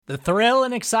The thrill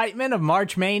and excitement of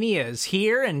March Mania is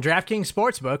here, and DraftKings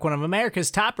Sportsbook, one of America's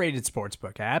top-rated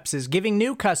sportsbook apps, is giving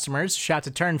new customers a shot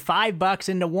to turn $5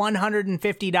 into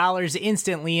 $150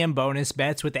 instantly in bonus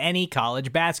bets with any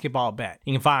college basketball bet.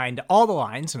 You can find all the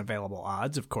lines and available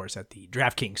odds, of course, at the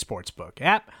DraftKings Sportsbook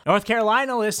app. North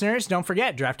Carolina listeners, don't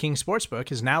forget, DraftKings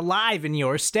Sportsbook is now live in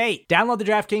your state. Download the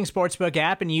DraftKings Sportsbook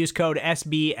app and use code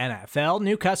SBNFL.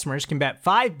 New customers can bet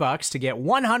 $5 to get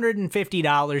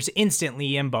 $150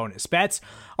 instantly in bonus bets,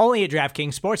 only at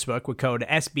DraftKings Sportsbook with code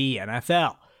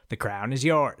SBNFL. The crown is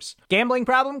yours. Gambling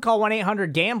problem? Call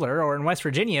 1-800-GAMBLER, or in West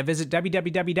Virginia, visit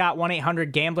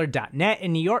www.1800gambler.net.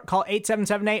 In New York, call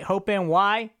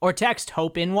 877-8-HOPE-NY or text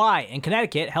HOPE-NY. In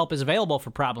Connecticut, help is available for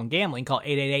problem gambling. Call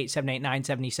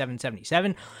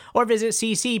 888-789-7777 or visit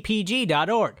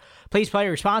ccpg.org. Please play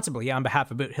responsibly on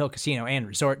behalf of Boot Hill Casino and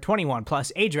Resort. 21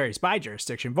 plus, age varies by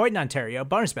jurisdiction. Void in Ontario.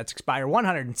 Bonus bets expire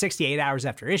 168 hours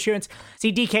after issuance.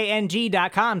 See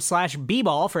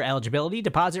dkng.com/bball for eligibility,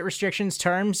 deposit restrictions,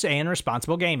 terms, and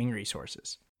responsible gaming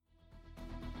resources.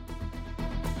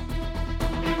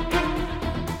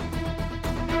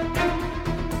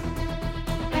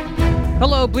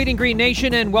 Hello, Bleeding Green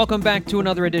Nation, and welcome back to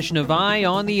another edition of Eye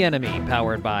on the Enemy,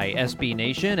 powered by SB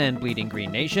Nation and Bleeding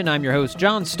Green Nation. I'm your host,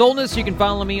 John Stolnis. You can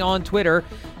follow me on Twitter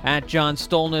at John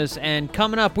Stolnis. And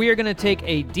coming up, we are going to take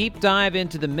a deep dive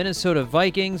into the Minnesota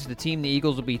Vikings, the team the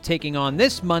Eagles will be taking on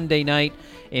this Monday night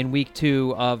in Week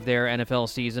 2 of their NFL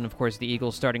season. Of course, the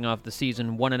Eagles starting off the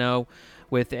season 1-0.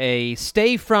 With a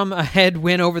stay-from-ahead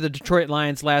win over the Detroit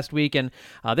Lions last week, and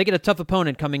they get a tough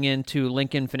opponent coming into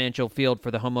Lincoln Financial Field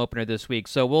for the home opener this week.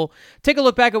 So we'll take a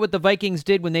look back at what the Vikings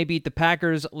did when they beat the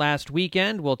Packers last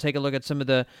weekend. We'll take a look at some of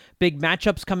the big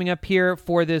matchups coming up here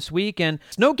for this week, and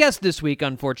it's no guest this week,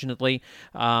 unfortunately,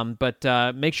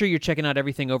 but make sure you're checking out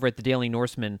everything over at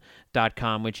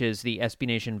thedailynorseman.com, which is the SB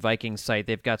Nation Vikings site.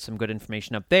 They've got some good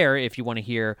information up there if you want to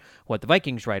hear what the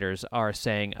Vikings writers are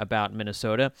saying about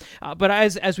Minnesota. But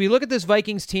as we look at this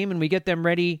Vikings team and we get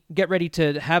ready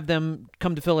to have them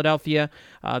come to Philadelphia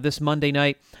this Monday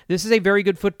night, this is a very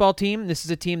good football team. This is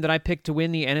a team that I picked to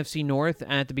win the NFC North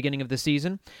at the beginning of the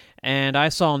season, and I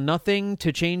saw nothing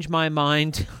to change my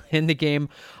mind in the game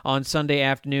on Sunday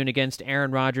afternoon against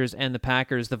Aaron Rodgers and the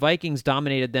Packers. The Vikings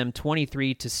dominated them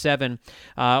 23-7.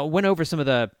 Went over some of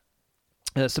the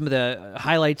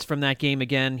highlights from that game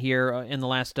again here in the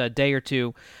last day or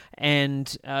two.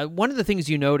 And one of the things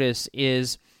you notice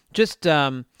is just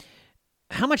how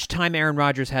much time Aaron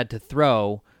Rodgers had to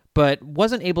throw, but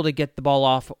wasn't able to get the ball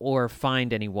off or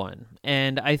find anyone.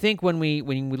 And I think when we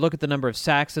look at the number of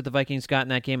sacks that the Vikings got in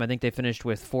that game, I think they finished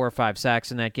with 4 or 5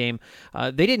 sacks in that game.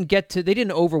 They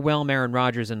didn't overwhelm Aaron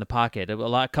Rodgers in the pocket.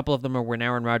 A couple of them are when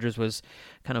Aaron Rodgers was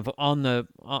kind of on the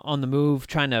move,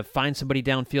 trying to find somebody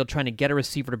downfield, trying to get a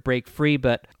receiver to break free.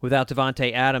 But without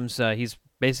Devontae Adams, he's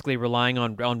basically relying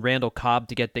on Randall Cobb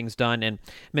to get things done, and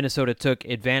Minnesota took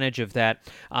advantage of that.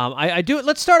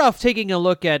 Let's start off taking a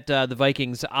look at the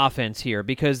Vikings offense here,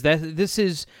 because this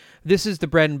is the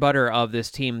bread and butter of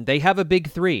this team. They have a big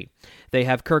three. They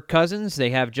have Kirk Cousins, they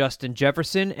have Justin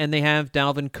Jefferson, and they have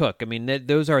Dalvin Cook. I mean,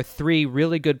 those are 3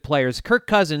 really good players. Kirk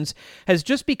Cousins has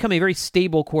just become a very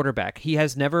stable quarterback. He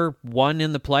has never won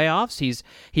in the playoffs.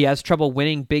 He has trouble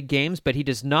winning big games, but he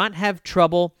does not have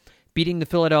trouble beating the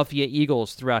Philadelphia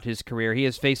Eagles throughout his career. He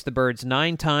has faced the Birds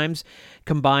 9 times,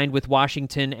 combined with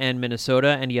Washington and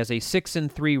Minnesota, and he has a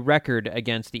 6-3 record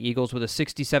against the Eagles with a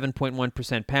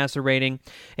 67.1% passer rating,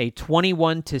 a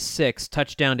 21-6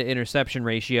 touchdown to interception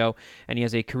ratio, and he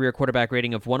has a career quarterback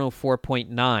rating of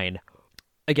 104.9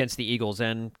 against the Eagles,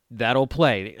 and that'll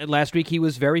play. Last week, he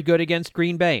was very good against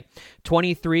Green Bay.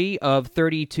 23 of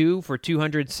 32 for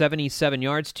 277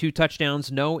 yards, 2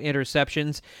 touchdowns, no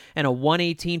interceptions, and a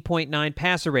 118.9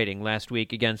 passer rating last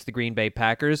week against the Green Bay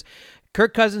Packers.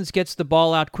 Kirk Cousins gets the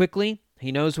ball out quickly.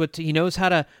 He knows how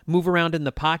to move around in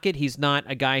the pocket. He's not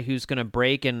a guy who's going to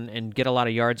break and get a lot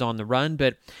of yards on the run,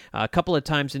 but a couple of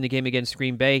times in the game against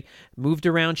Green Bay, moved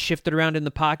around, shifted around in the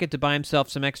pocket to buy himself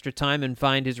some extra time and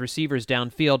find his receivers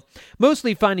downfield,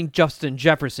 mostly finding Justin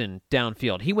Jefferson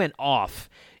downfield. He went off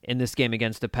in this game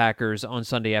against the Packers on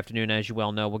Sunday afternoon, as you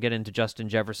well know. We'll get into Justin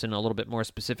Jefferson a little bit more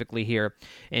specifically here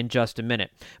in just a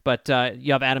minute. But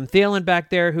you have Adam Thielen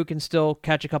back there who can still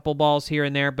catch a couple balls here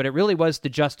and there, but it really was the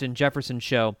Justin Jefferson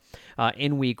show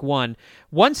in Week 1.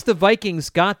 Once the Vikings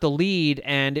got the lead,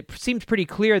 and it seemed pretty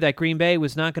clear that Green Bay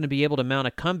was not going to be able to mount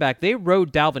a comeback, they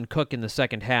rode Dalvin Cook in the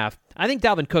second half. I think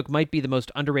Dalvin Cook might be the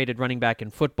most underrated running back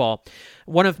in football.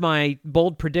 One of my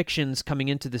bold predictions coming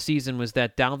into the season was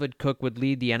that Dalvin Cook would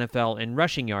lead the NFL in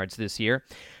rushing yards this year.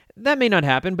 That may not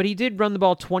happen, but he did run the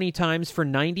ball 20 times for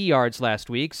 90 yards last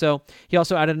week. So he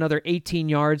also added another 18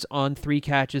 yards on 3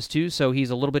 catches too. So he's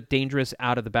a little bit dangerous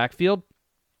out of the backfield.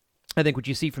 I think what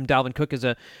you see from Dalvin Cook is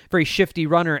a very shifty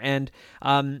runner, and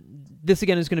this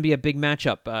again is going to be a big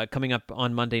matchup coming up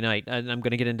on Monday night, and I'm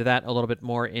going to get into that a little bit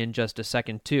more in just a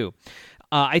second too.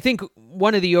 I think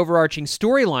one of the overarching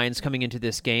storylines coming into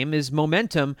this game is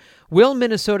momentum. Will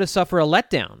Minnesota suffer a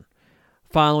letdown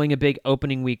following a big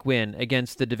opening week win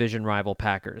against the division rival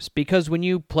Packers? Because when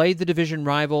you play the division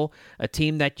rival, a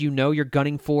team that you know you're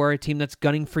gunning for, a team that's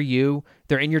gunning for you,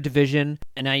 they're in your division,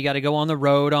 and now you got to go on the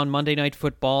road on Monday Night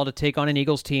Football to take on an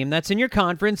Eagles team that's in your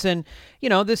conference. And,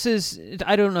 this is,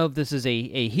 I don't know if this is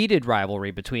a heated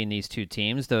rivalry between these two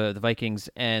teams. The Vikings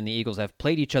and the Eagles have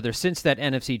played each other since that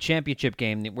NFC Championship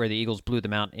game where the Eagles blew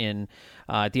them out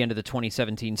at the end of the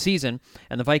 2017 season,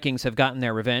 and the Vikings have gotten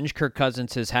their revenge. Kirk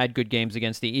Cousins has had good games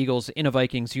against the Eagles in a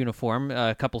Vikings uniform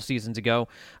a couple seasons ago.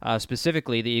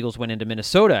 Specifically, the Eagles went into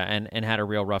Minnesota and had a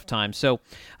real rough time. So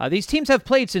these teams have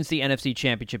played since the NFC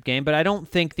Championship game, but I don't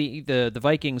think the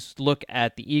Vikings look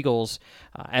at the Eagles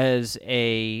as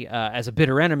a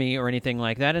bitter enemy or anything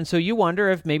like that. And so you wonder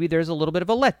if maybe there's a little bit of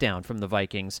a letdown from the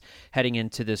Vikings heading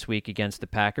into this week against the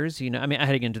Packers.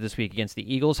 Heading into this week against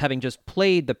the Eagles, having just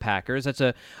played the Packers. That's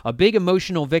a big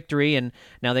emotional victory, and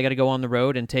now they got to go on the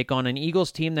road and take on an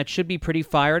Eagles team that should be pretty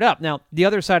fired up. Now, the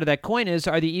other side of that coin is,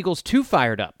 are the Eagles too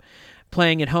fired up?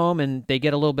 Playing at home, and they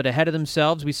get a little bit ahead of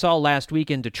themselves. We saw last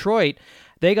week in Detroit,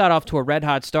 they got off to a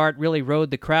red-hot start, really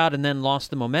rode the crowd, and then lost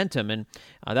the momentum, and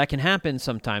that can happen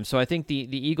sometimes. So I think the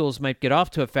Eagles might get off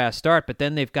to a fast start, but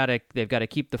then they've got to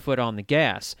keep the foot on the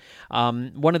gas.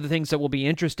 One of the things that will be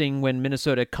interesting when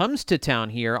Minnesota comes to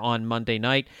town here on Monday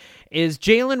night is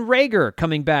Jalen Reagor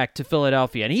coming back to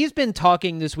Philadelphia, and he's been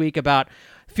talking this week about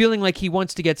feeling like he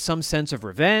wants to get some sense of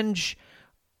revenge.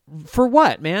 For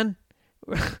what, man?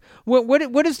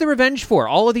 What is the revenge for?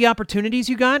 All of the opportunities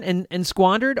you got and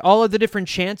squandered? All of the different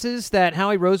chances that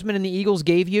Howie Roseman and the Eagles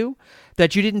gave you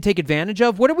that you didn't take advantage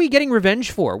of? What are we getting revenge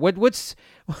for? What's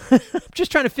I'm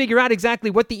just trying to figure out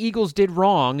exactly what the Eagles did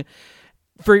wrong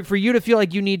for you to feel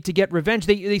like you need to get revenge.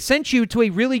 They sent you to a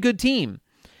really good team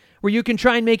where you can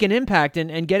try and make an impact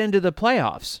and get into the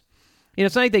playoffs.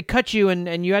 It's not like they cut you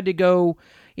and you had to go,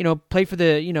 play for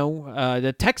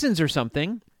the Texans or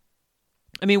something.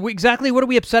 I mean, exactly what are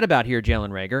we upset about here,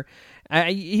 Jalen Reagor?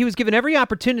 He was given every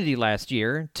opportunity last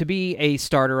year to be a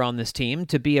starter on this team,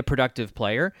 to be a productive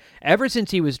player. Ever since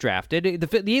he was drafted,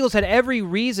 the Eagles had every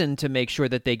reason to make sure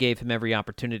that they gave him every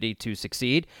opportunity to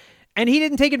succeed, and he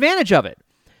didn't take advantage of it.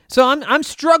 So I'm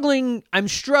struggling,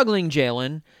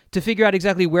 Jalen, to figure out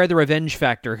exactly where the revenge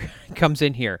factor comes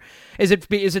in here. Is it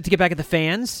to get back at the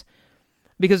fans?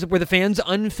 Because were the fans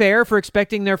unfair for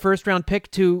expecting their first-round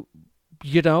pick to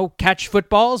catch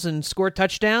footballs and score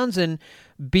touchdowns and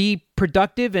be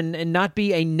productive and not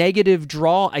be a negative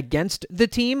draw against the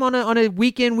team on a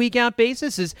week in, week out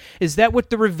basis? Is that what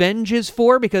the revenge is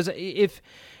for? Because if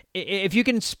you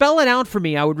can spell it out for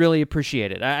me, I would really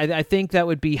appreciate it. I think that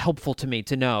would be helpful to me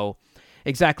to know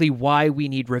exactly why we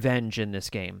need revenge in this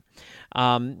game.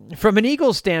 From an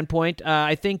Eagles standpoint,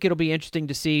 I think it'll be interesting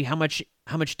to see how much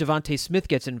Devontae Smith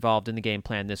gets involved in the game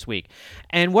plan this week.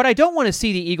 And what I don't want to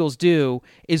see the Eagles do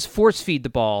is force feed the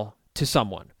ball to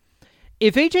someone.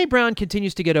 If A.J. Brown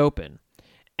continues to get open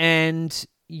and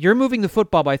you're moving the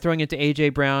football by throwing it to A.J.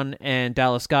 Brown and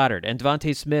Dallas Goedert, and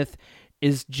Devontae Smith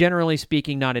is generally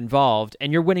speaking not involved,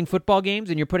 and you're winning football games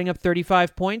and you're putting up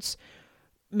 35 points,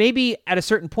 maybe at a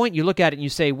certain point you look at it and you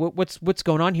say, what's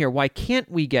going on here? Why can't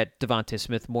we get Devontae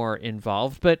Smith more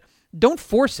involved? But don't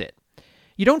force it.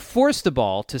 You don't force the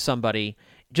ball to somebody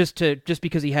just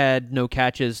because he had no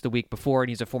catches the week before and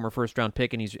he's a former first-round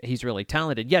pick and he's really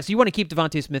talented. Yes, you want to keep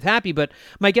Devontae Smith happy, but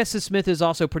my guess is Smith is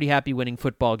also pretty happy winning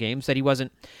football games, that he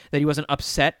wasn't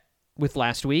upset with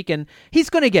last week, and he's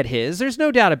going to get his. There's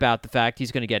no doubt about the fact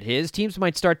he's going to get his. Teams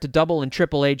might start to double and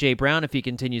triple A.J. Brown if he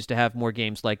continues to have more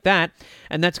games like that,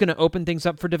 and that's going to open things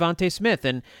up for Devontae Smith,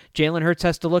 and Jalen Hurts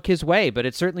has to look his way, but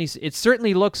it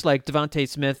certainly looks like Devontae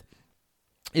Smith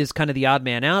is kind of the odd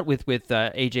man out with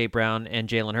A.J. Brown and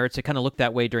Jalen Hurts. It kind of looked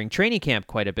that way during training camp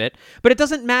quite a bit, but it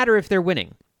doesn't matter if they're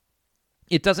winning.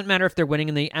 It doesn't matter if they're winning,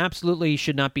 and they absolutely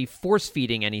should not be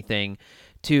force-feeding anything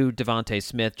to Devontae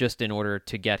Smith just in order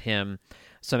to get him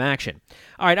some action.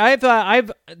 All right,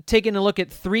 I've taken a look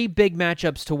at 3 big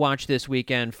matchups to watch this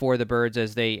weekend for the Birds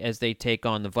as they take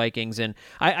on the Vikings, and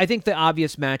I think the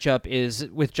obvious matchup is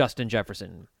with Justin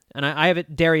Jefferson. and I have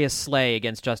it Darius Slay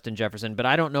against Justin Jefferson, but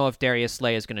I don't know if Darius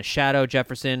Slay is going to shadow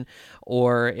Jefferson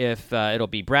or if it'll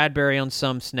be Bradbury on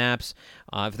some snaps.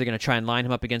 If they're going to try and line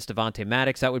him up against Devontae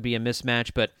Maddox, that would be a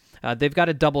mismatch, but they've got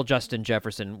to double Justin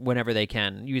Jefferson whenever they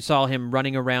can. You saw him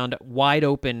running around wide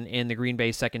open in the Green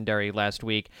Bay secondary last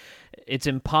week. It's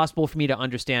impossible for me to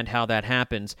understand how that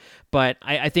happens, but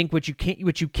I think what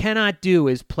you cannot do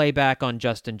is play back on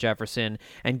Justin Jefferson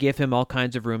and give him all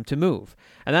kinds of room to move.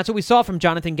 And that's what we saw from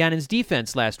Jonathan Gannon's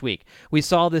defense last week. We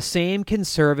saw the same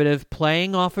conservative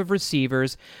playing off of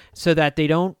receivers so that they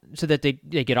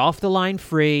get off the line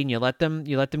free, and you let them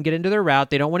get into their route.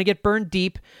 They don't want to get burned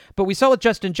deep. But we saw with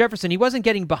Justin Jefferson, he wasn't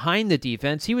getting behind the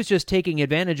defense. He was just taking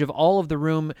advantage of all of the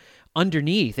room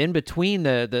underneath, in between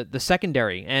the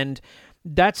secondary. And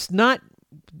that's not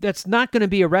going to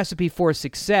be a recipe for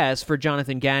success for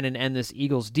Jonathan Gannon and this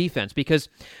Eagles defense, because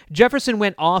Jefferson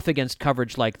went off against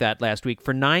coverage like that last week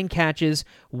for 9 catches,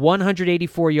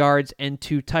 184 yards, and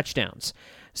 2 touchdowns.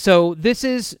 So this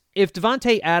is, if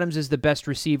Devontae Adams is the best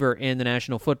receiver in the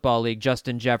National Football League,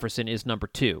 Justin Jefferson is number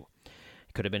 2. It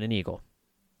could have been an Eagle.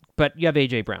 But you have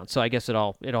A.J. Brown, so I guess it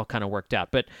all kind of worked out.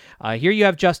 But here you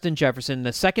have Justin Jefferson,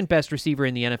 the second best receiver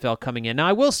in the NFL, coming in. Now,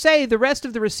 I will say the rest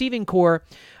of the receiving core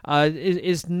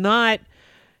is not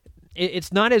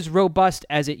as robust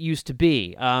as it used to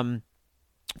be.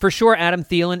 For sure, Adam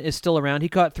Thielen is still around. He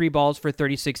caught 3 balls for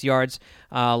 36 yards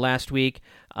last week.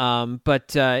 But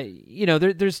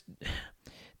there's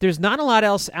not a lot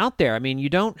else out there. I mean, you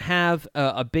don't have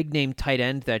a big-name tight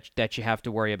end that you have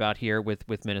to worry about here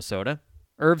with Minnesota.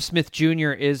 Irv Smith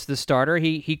Jr. is the starter.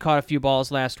 He caught a few balls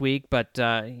last week, but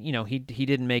he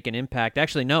didn't make an impact.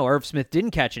 Actually, no, Irv Smith didn't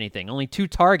catch anything. Only 2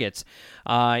 targets.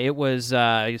 It was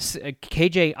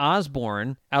KJ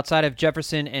Osborne outside of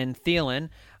Jefferson and Thielen.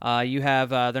 You have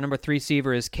the number 3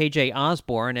 receiver is KJ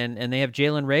Osborne, and they have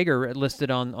Jalen Reagor listed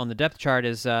on the depth chart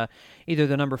as either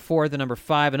the number 4 or the number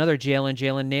 5. Another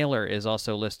Jalen Naylor is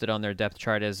also listed on their depth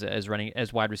chart as running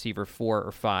as wide receiver 4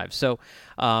 or 5. So.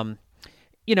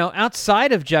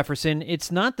 Outside of Jefferson, it's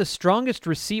not the strongest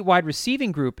wide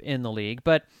receiving group in the league,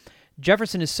 but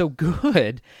Jefferson is so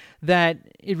good that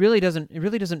it really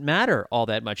doesn't matter all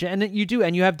that much. And you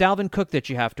have Dalvin Cook that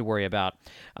you have to worry about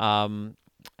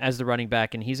as the running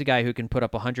back, and he's a guy who can put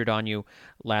up 100 on you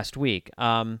last week.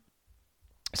 So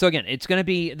again, it's going to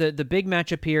be the big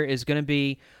matchup here is going to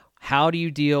be, how do you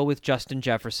deal with Justin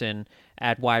Jefferson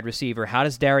at wide receiver? How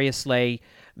does Darius Slay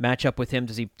match up with him?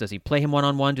 Does he play him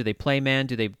one-on-one? Do they play man?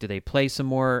 Do they play some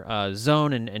more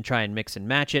zone and try and mix and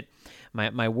match it?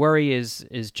 My worry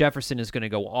is Jefferson is going to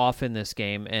go off in this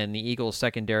game, and the Eagles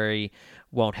secondary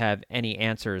won't have any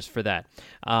answers for that.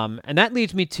 And that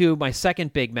leads me to my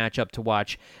second big matchup to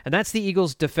watch, and that's the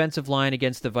Eagles defensive line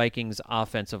against the Vikings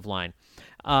offensive line.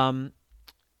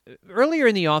 Earlier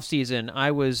in the offseason, I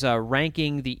was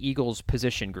ranking the Eagles'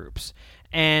 position groups,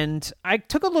 and I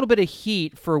took a little bit of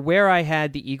heat for where I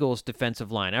had the Eagles'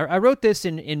 defensive line. I wrote this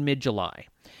in mid-July,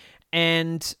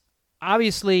 and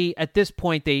obviously at this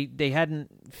point they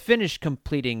hadn't finished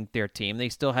completing their team. They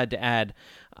still had to add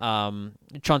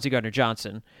Chauncey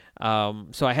Gardner-Johnson,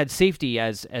 so I had safety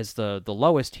as the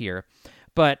lowest here.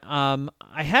 But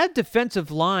I had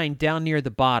defensive line down near the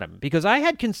bottom because I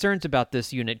had concerns about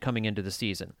this unit coming into the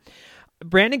season.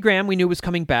 Brandon Graham, we knew, was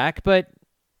coming back, but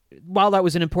while that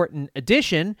was an important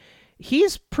addition,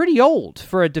 he's pretty old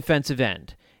for a defensive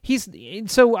end.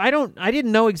 So I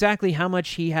didn't know exactly how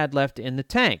much he had left in the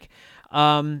tank.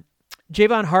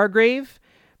 Javon Hargrave,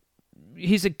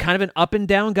 he's a kind of an up and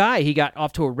down guy. He got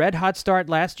off to a red hot start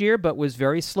last year, but was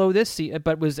very slow this season.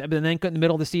 But then in the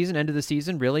middle of the season, end of the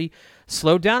season, really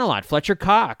slowed down a lot. Fletcher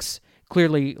Cox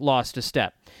clearly lost a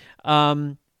step.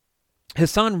 Hassan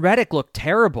Reddick looked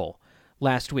terrible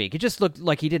last week. It just looked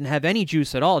like he didn't have any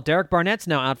juice at all. Derek Barnett's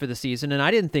now out for the season, and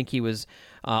I didn't think he was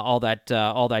all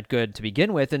that good to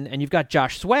begin with. And you've got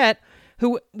Josh Sweat,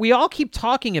 who we all keep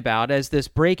talking about as this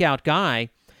breakout guy,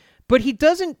 but he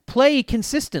doesn't play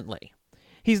consistently.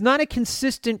 He's not a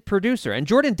consistent producer. And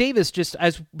Jordan Davis, just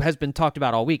as has been talked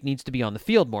about all week, needs to be on the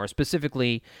field more,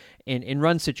 specifically in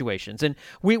run situations. And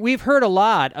we've heard a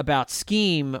lot about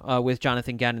scheme with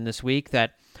Jonathan Gannon this week,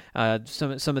 that some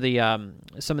of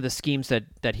the schemes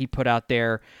that he put out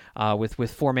there with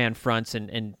 4-man fronts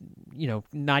and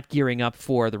not gearing up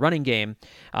for the running game.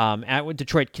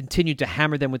 Detroit continued to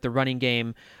hammer them with the running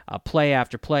game, play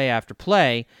after play after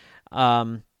play.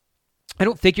 I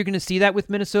don't think you're going to see that with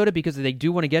Minnesota because they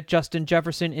do want to get Justin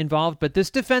Jefferson involved. But this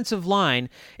defensive line,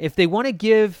 if they want to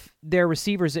give their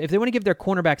receivers, if they want to give their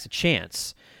cornerbacks a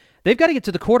chance, they've got to get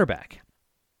to the quarterback.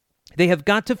 They have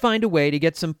got to find a way to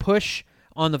get some push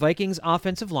on the Vikings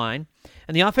offensive line.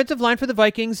 And the offensive line for the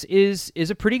Vikings is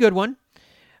a pretty good one.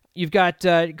 You've got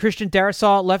Christian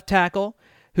Darrisaw at left tackle,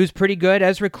 who's pretty good.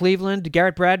 Ezra Cleveland,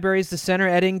 Garrett Bradbury's the center,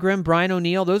 Ed Ingram, Brian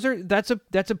O'Neill. That's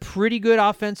a pretty good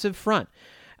offensive front.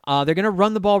 They're going to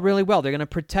run the ball really well. They're going to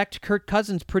protect Kirk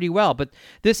Cousins pretty well. But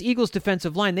this Eagles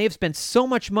defensive line, they have spent so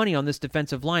much money on this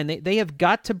defensive line. They have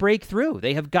got to break through.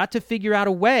 They have got to figure out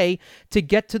a way to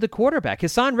get to the quarterback.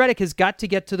 Hassan Reddick has got to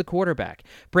get to the quarterback.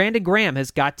 Brandon Graham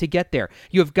has got to get there.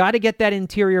 You have got to get that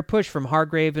interior push from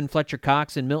Hargrave and Fletcher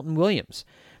Cox and Milton Williams.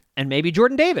 And maybe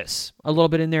Jordan Davis, a little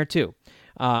bit in there too.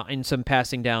 In some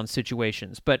passing down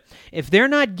situations. But if they're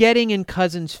not getting in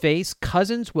Cousins' face,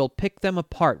 Cousins will pick them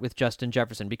apart with Justin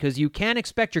Jefferson, because you can't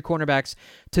expect your cornerbacks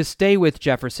to stay with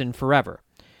Jefferson forever.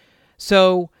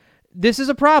 So this is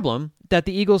a problem that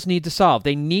the Eagles need to solve.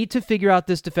 They need to figure out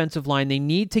this defensive line. They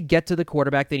need to get to the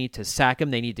quarterback. They need to sack him.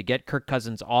 They need to get Kirk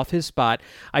Cousins off his spot.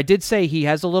 I did say he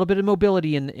has a little bit of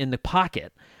mobility in the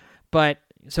pocket, but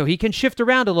so he can shift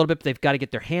around a little bit, but they've got to get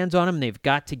their hands on him. They've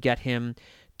got to get him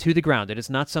to the ground. It is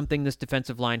not something this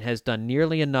defensive line has done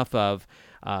nearly enough of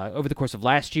over the course of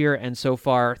last year and so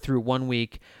far through 1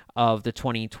 week of the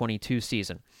 2022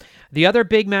 season. The other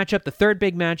big matchup, the third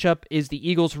big matchup, is the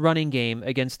Eagles' running game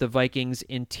against the Vikings'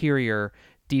 interior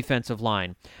defensive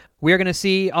line. We are going to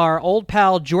see our old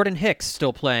pal Jordan Hicks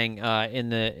still playing in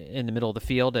the middle of the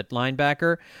field at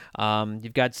linebacker.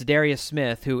 You've got Za'Darius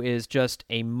Smith, who is just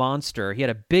a monster. He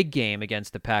had a big game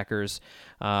against the Packers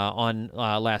on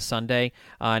last Sunday.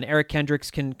 And Eric Kendricks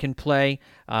can play.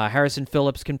 Harrison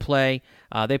Phillips can play.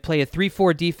 They play a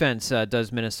 3-4 defense,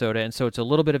 does Minnesota, and so it's a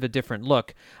little bit of a different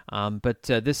look. But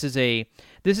this is a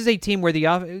team where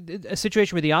a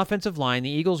situation where the offensive line, the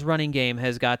Eagles' running game,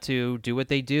 has got to do what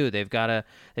they do. They've got to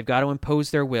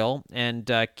impose their will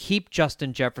and keep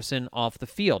Justin Jefferson off the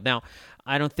field. Now,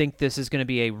 I don't think this is going to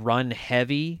be a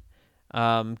run-heavy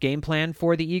game plan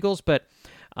for the Eagles, but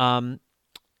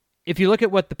if you look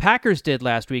at what the Packers did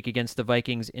last week against the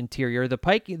Vikings interior, the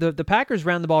Packers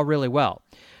ran the ball really well.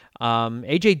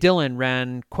 A.J. Dillon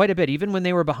ran quite a bit. Even when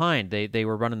they were behind, they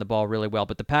were running the ball really well,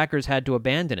 but the Packers had to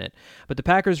abandon it. But the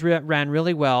Packers ran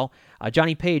really well.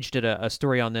 Johnny Page did a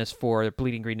story on this for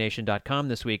BleedingGreenNation.com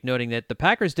this week, noting that the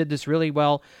Packers did this really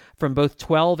well from both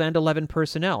 12 and 11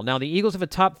 personnel. Now, the Eagles have a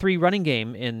top 3 running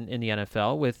game in the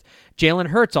NFL, with Jalen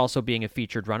Hurts also being a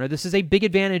featured runner. This is a big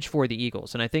advantage for the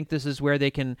Eagles, and I think this is where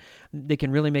they can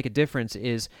really make a difference,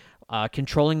 is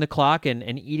controlling the clock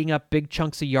and eating up big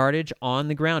chunks of yardage on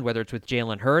the ground, whether it's with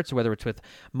Jalen Hurts, whether it's with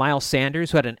Miles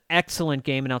Sanders, who had an excellent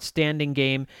game, an outstanding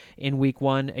game in Week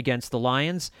 1 against the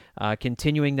Lions.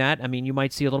 Continuing that, I mean, you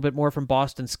might see a little bit more from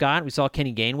Boston Scott. We saw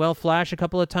Kenny Gainwell flash a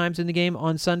couple of times in the game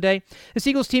on Sunday. This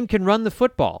Eagles team can run the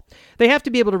football. They have to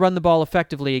be able to run the ball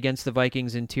effectively against the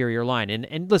Vikings interior line.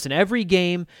 And listen, every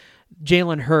game,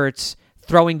 Jalen Hurts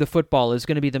throwing the football is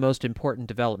going to be the most important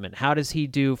development. How does he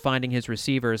do finding his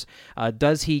receivers?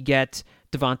 Does he get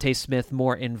Devontae Smith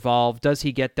more involved? Does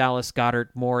he get Dallas Goedert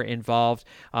more involved?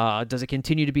 Does it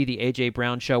continue to be the A.J.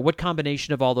 Brown show? What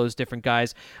combination of all those different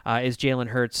guys is Jalen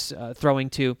Hurts throwing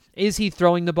to? Is he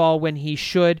throwing the ball when he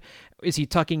should? Is he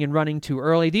tucking and running too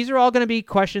early? These are all going to be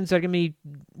questions that are going to be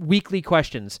weekly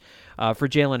questions for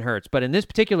Jalen Hurts. But in this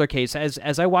particular case,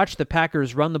 as I watch the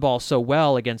Packers run the ball so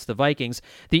well against the Vikings,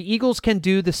 the Eagles can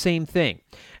do the same thing.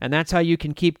 And that's how you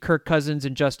can keep Kirk Cousins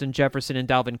and Justin Jefferson and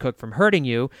Dalvin Cook from hurting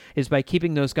you, is by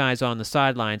keeping those guys on the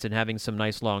sidelines and having some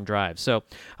nice long drives. So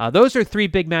those are 3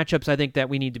 big matchups I think that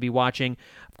we need to be watching.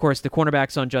 Of course, the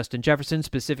cornerbacks on Justin Jefferson,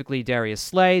 specifically Darius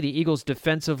Slay, the Eagles'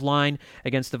 defensive line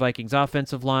against the Vikings'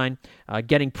 offensive line,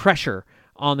 getting pressure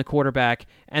on the quarterback,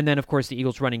 and then, of course, the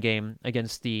Eagles' running game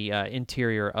against the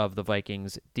interior of the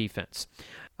Vikings' defense.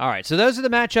 All right, so those are the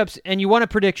matchups, and you want a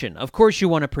prediction. Of course you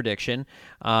want a prediction.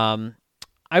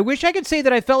 I wish I could say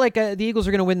that I felt like the Eagles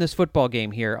are going to win this football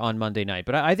game here on Monday night,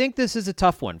 but I think this is a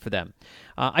tough one for them.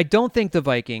 I don't think the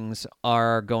Vikings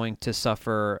are going to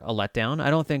suffer a letdown. I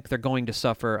don't think they're going to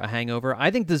suffer a hangover.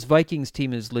 I think this Vikings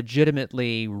team is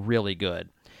legitimately really good.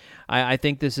 I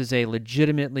think this is a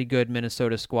legitimately good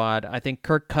Minnesota squad. I think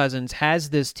Kirk Cousins has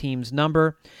this team's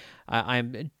number.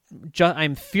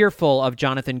 I'm fearful of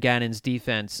Jonathan Gannon's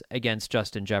defense against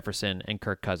Justin Jefferson and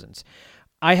Kirk Cousins.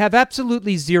 I have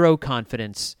absolutely zero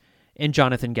confidence in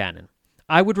Jonathan Gannon.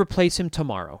 I would replace him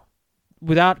tomorrow,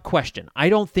 without question. I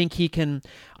don't think he can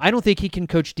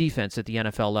coach defense at the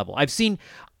NFL level.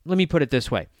 Let me put it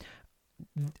this way.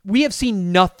 We have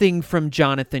seen nothing from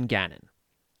Jonathan Gannon.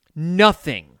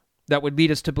 Nothing that would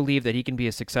lead us to believe that he can be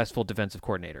a successful defensive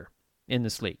coordinator in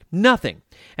this league. Nothing.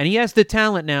 And he has the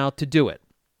talent now to do it.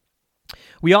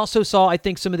 We also saw, I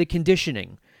think, some of the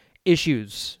conditioning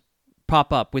issues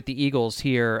pop up with the Eagles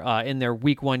here in their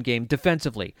Week 1 game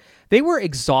defensively. They were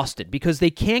exhausted because they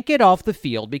can't get off the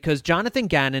field because Jonathan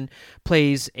Gannon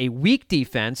plays a weak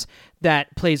defense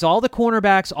that plays all the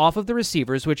cornerbacks off of the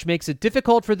receivers, which makes it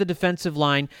difficult for the defensive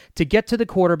line to get to the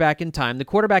quarterback in time. The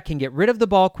quarterback can get rid of the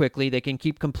ball quickly. They can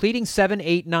keep completing 7,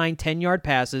 8, 9, 10-yard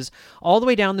passes all the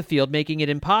way down the field, making it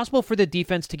impossible for the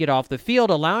defense to get off the field,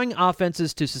 allowing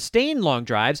offenses to sustain long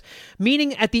drives,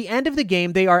 meaning at the end of the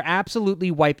game, they are absolutely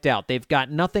wiped out. They've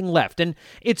got nothing left. And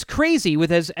it's crazy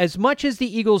with as much as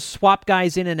the Eagles swap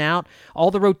guys in and out, all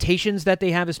the rotations that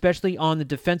they have, especially on the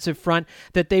defensive front,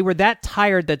 that they were that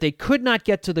tired that they could not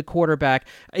get to the quarterback.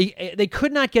 They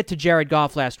could not get to Jared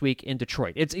Goff last week in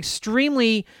Detroit. It's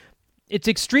extremely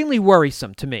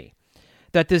worrisome to me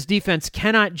that this defense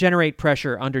cannot generate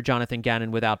pressure under Jonathan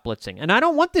Gannon without blitzing. And I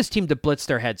don't want this team to blitz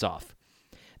their heads off.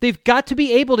 They've got to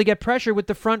be able to get pressure with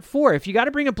the front four. If you got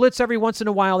to bring a blitz every once in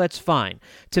a while, that's fine.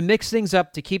 To mix things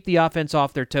up, to keep the offense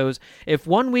off their toes. If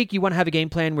 1 week you want to have a game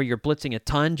plan where you're blitzing a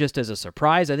ton just as a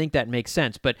surprise, I think that makes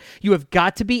sense. But you have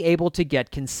got to be able to get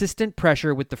consistent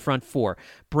pressure with the front four.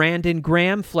 Brandon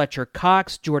Graham, Fletcher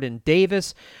Cox, Jordan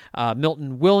Davis,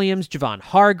 Milton Williams, Javon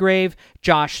Hargrave,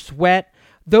 Josh Sweat.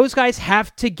 Those guys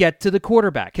have to get to the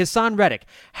quarterback. Hassan Reddick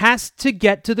has to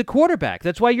get to the quarterback.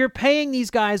 That's why you're paying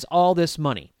these guys all this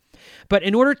money. But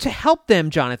in order to help them,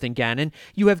 Jonathan Gannon,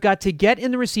 you have got to get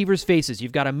in the receivers' faces.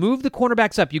 You've got to move the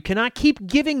cornerbacks up. You cannot keep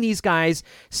giving these guys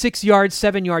 6-yard,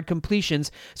 7-yard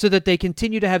completions so that they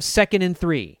continue to have 2nd and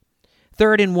 3,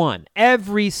 3rd and 1,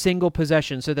 every single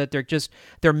possession so that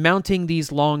they're mounting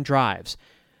these long drives.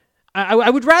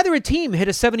 I would rather a team hit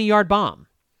a 70-yard bomb,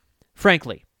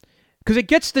 frankly, because it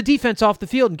gets the defense off the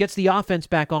field and gets the offense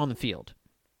back on the field.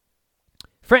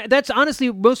 That's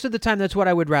honestly, most of the time, that's what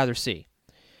I would rather see.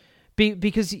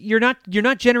 Because you're not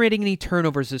generating any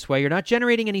turnovers this way. You're not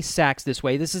generating any sacks this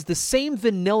way. This is the same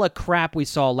vanilla crap we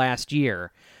saw last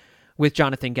year with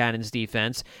Jonathan Gannon's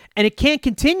defense, and it can't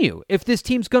continue if this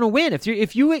team's going to win.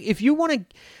 If you want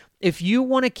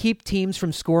to keep teams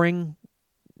from scoring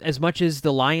as much as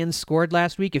the Lions scored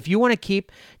last week, if you want to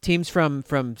keep teams from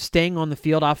staying on the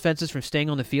field, offenses from staying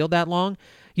on the field that long,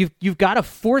 you've got to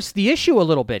force the issue a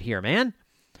little bit here, man.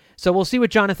 So we'll see what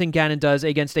Jonathan Gannon does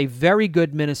against a very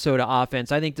good Minnesota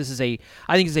offense. I think this is a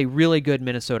really good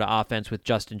Minnesota offense with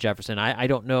Justin Jefferson. I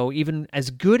don't know, even as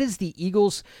good as the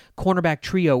Eagles cornerback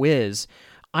trio is,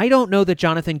 I don't know that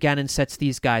Jonathan Gannon sets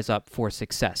these guys up for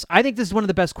success. I think this is one of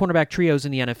the best cornerback trios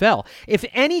in the NFL. If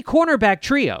any cornerback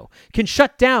trio can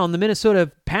shut down the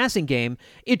Minnesota passing game,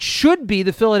 it should be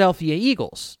the Philadelphia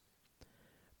Eagles.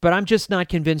 But I'm just not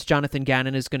convinced Jonathan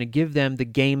Gannon is going to give them the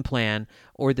game plan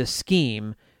or the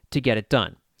scheme to get it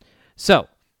done. So,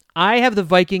 I have the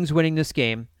Vikings winning this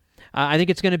game. I think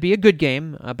it's going to be a good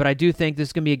game, but I do think this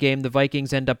is going to be a game the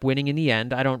Vikings end up winning in the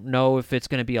end. I don't know if it's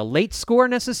going to be a late score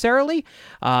necessarily,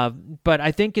 but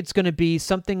I think it's going to be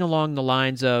something along the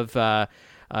lines of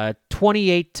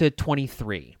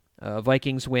 28-23.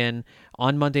 Vikings win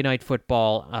on Monday Night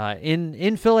Football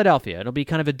in Philadelphia. It'll be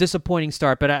kind of a disappointing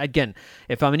start, but again,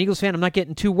 if I'm an Eagles fan, I'm not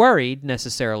getting too worried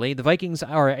necessarily. The Vikings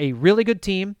are a really good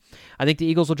team. I think the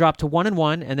Eagles will drop to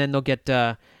 1-1, and then they'll get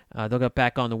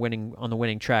back on the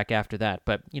winning track after that.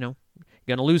 But you're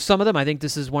going to lose some of them. I think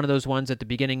this is one of those ones at the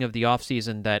beginning of the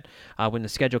offseason that when the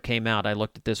schedule came out, I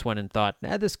looked at this one and thought,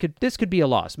 this could be a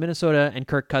loss. Minnesota and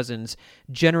Kirk Cousins,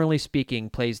 generally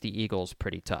speaking, plays the Eagles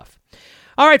pretty tough.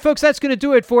 All right, folks, that's going to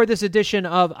do it for this edition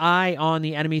of Eye on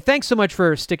the Enemy. Thanks so much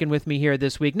for sticking with me here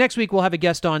this week. Next week, we'll have a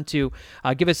guest on to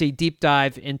give us a deep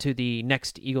dive into the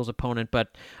next Eagles opponent. But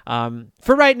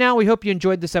for right now, we hope you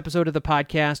enjoyed this episode of the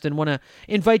podcast and want to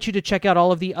invite you to check out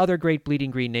all of the other great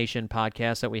Bleeding Green Nation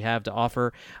podcasts that we have to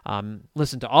offer.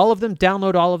 Listen to all of them,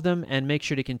 download all of them, and make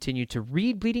sure to continue to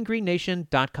read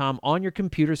bleedinggreennation.com on your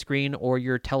computer screen or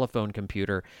your telephone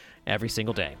computer every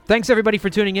single day. Thanks, everybody,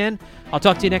 for tuning in. I'll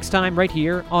talk to you next time right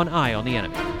here on Eye on the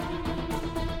Enemy.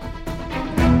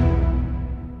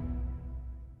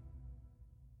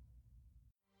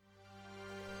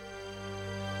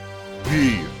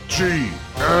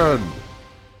 BGN.